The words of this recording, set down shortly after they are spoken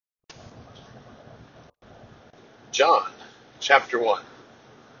John chapter 1.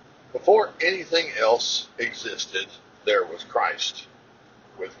 Before anything else existed, there was Christ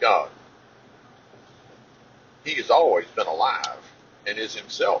with God. He has always been alive and is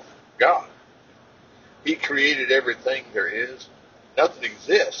himself God. He created everything there is. Nothing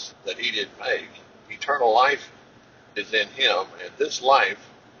exists that he didn't make. Eternal life is in him, and this life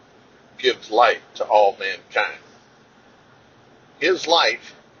gives light to all mankind. His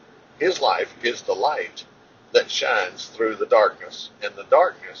life is the light that shines through the darkness, and the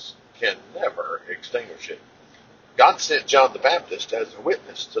darkness can never extinguish it. God sent John the Baptist as a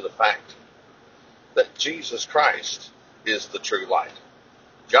witness to the fact that Jesus Christ is the true light.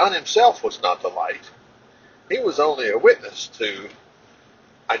 John himself was not the light. He was only a witness to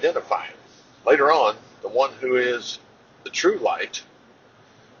identify him. Later on, the one who is the true light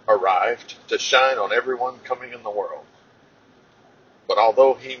arrived to shine on everyone coming in the world. But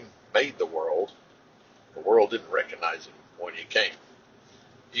although he made the world didn't recognize him when he came.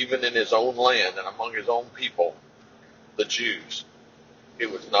 Even in his own land and among his own people, the Jews, he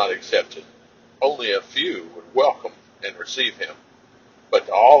was not accepted. Only a few would welcome and receive him. But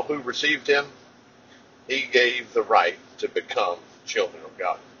to all who received him, he gave the right to become children of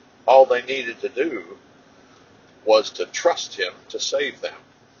God. All they needed to do was to trust him to save them.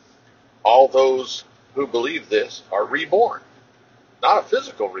 All those who believe this are reborn. Not a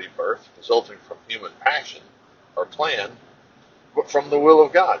physical rebirth resulting from human passion or plan, but from the will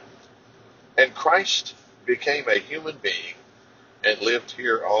of God. And Christ became a human being and lived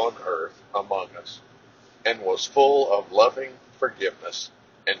here on earth among us, and was full of loving forgiveness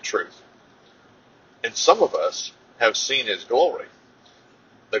and truth. And some of us have seen his glory,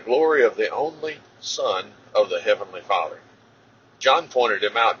 the glory of the only Son of the Heavenly Father. John pointed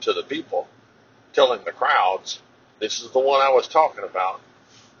him out to the people, telling the crowds, "This is the one I was talking about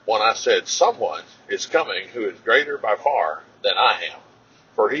when I said someone is coming who is greater by far than I am,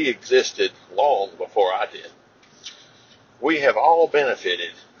 for he existed long before I did." We have all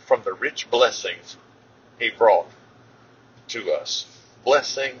benefited from the rich blessings he brought to us,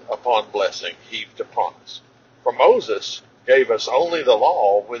 blessing upon blessing heaped upon us. For Moses gave us only the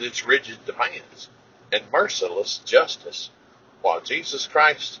law with its rigid demands and merciless justice, while Jesus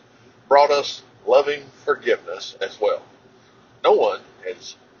Christ brought us loving forgiveness as well. No one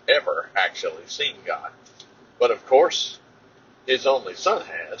has ever actually seen God, but of course, his only Son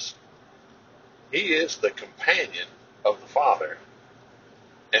has. He is the companion of the Father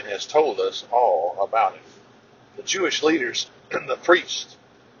and has told us all about him. The Jewish leaders and the priest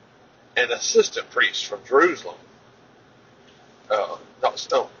and assistant priests from Jerusalem,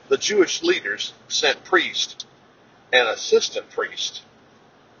 the Jewish leaders sent priest and assistant priest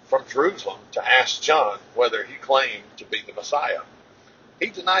from Jerusalem to ask John whether he claimed to be the Messiah. He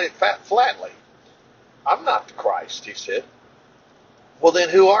denied it flatly. "I'm not the Christ," he said. "Well, then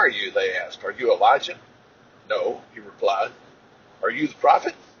who are you?" they asked. "Are you Elijah?" "No," he replied. "Are you the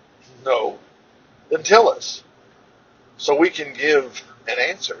prophet?" "No." "Then tell us, so we can give an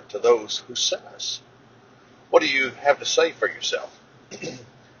answer to those who sent us. What do you have to say for yourself?"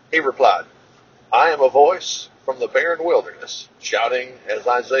 He replied, "I am a voice from the barren wilderness, shouting as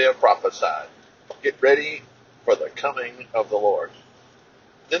Isaiah prophesied, 'Get ready for the coming of the Lord.'"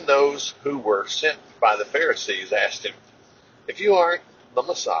 Then those who were sent by the Pharisees asked him, "If you aren't the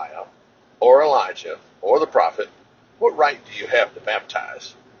Messiah, or Elijah, or the prophet, what right do you have to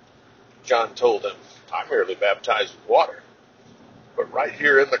baptize?" John told them, "I merely baptize with water. But right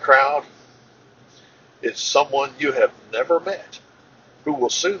here in the crowd is someone you have never met, who will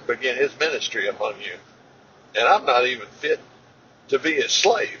soon begin his ministry among you. And I'm not even fit to be his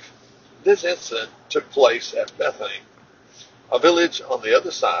slave." This incident took place at Bethany, a village on the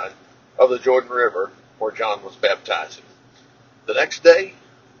other side of the Jordan River where John was baptizing. The next day,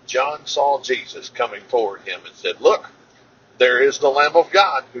 John saw Jesus coming toward him and said, "Look, there is the Lamb of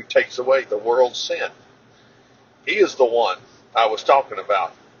God who takes away the world's sin. He is the one I was talking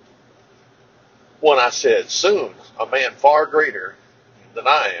about when I said, 'Soon a man far greater than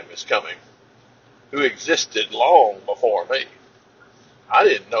I am is coming, who existed long before me.' I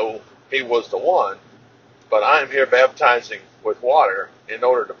didn't know he was the one, but I am here baptizing with water in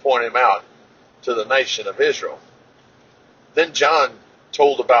order to point him out to the nation of Israel." Then John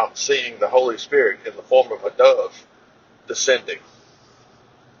told about seeing the Holy Spirit in the form of a dove descending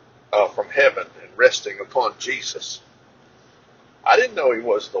from heaven and resting upon Jesus. "I didn't know he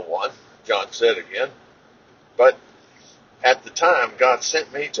was the one," John said again, "but at the time God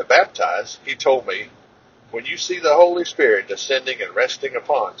sent me to baptize, he told me, 'When you see the Holy Spirit descending and resting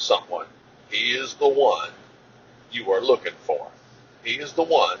upon someone, he is the one you are looking for. He is the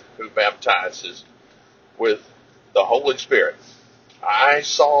one who baptizes with the Holy Spirit. I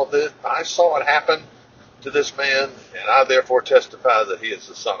saw it happen to this man, and I therefore testify that he is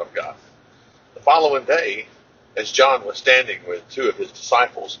the Son of God. The following day, as John was standing with two of his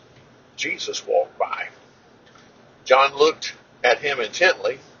disciples, Jesus walked by. John looked at him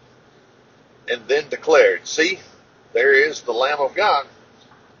intently and then declared, "See, there is the Lamb of God."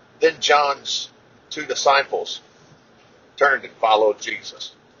 Then John's two disciples turned and followed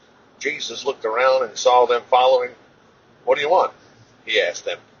Jesus. Jesus looked around and saw them following. "What do you want?" he asked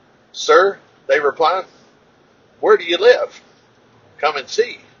them. "Sir," they replied, "where do you live?" "Come and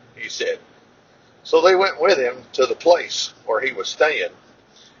see," he said. So they went with him to the place where he was staying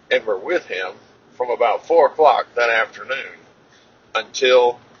and were with him from about 4 o'clock that afternoon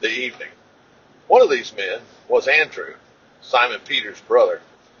until the evening. One of these men was Andrew, Simon Peter's brother.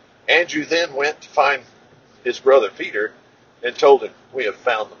 Andrew then went to find his brother Peter and told him, "We have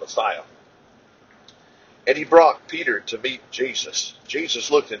found the Messiah." And he brought Peter to meet Jesus.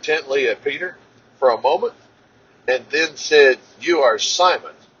 Jesus looked intently at Peter for a moment and then said, "You are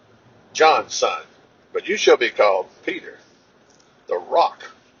Simon, John's son, but you shall be called Peter, the rock."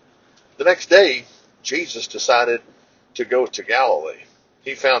 The next day, Jesus decided to go to Galilee.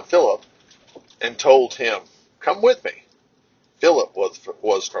 He found Philip and told him, "Come with me." Philip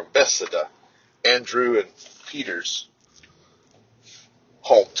was from Bethsaida, Andrew and Peter's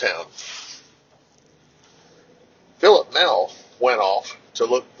hometown. Philip now went off to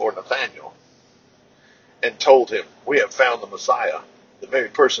look for Nathanael and told him, "We have found the Messiah, the very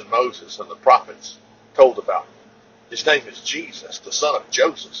person Moses and the prophets told about. His name is Jesus, the son of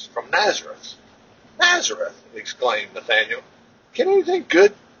Joseph, from Nazareth." "Nazareth!" exclaimed Nathanael. "Can anything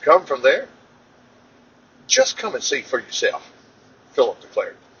good come from there?" "Just come and see for yourself," Philip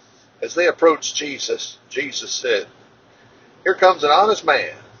declared. As they approached Jesus, Jesus said, "Here comes an honest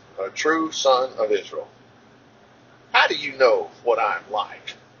man, a true son of Israel." "How do you know what I am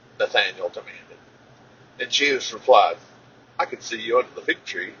like?" Nathanael demanded. And Jesus replied, "I could see you under the fig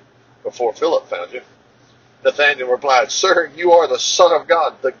tree before Philip found you." Nathanael replied, "Sir, you are the Son of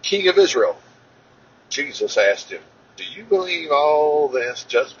God, the King of Israel." Jesus asked him, "Do you believe all this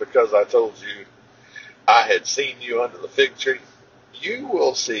just because I told you I had seen you under the fig tree? You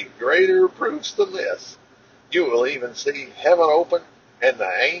will see greater proofs than this. You will even see heaven open and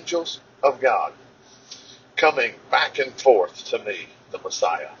the angels of God coming back and forth to me, the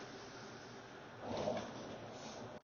Messiah."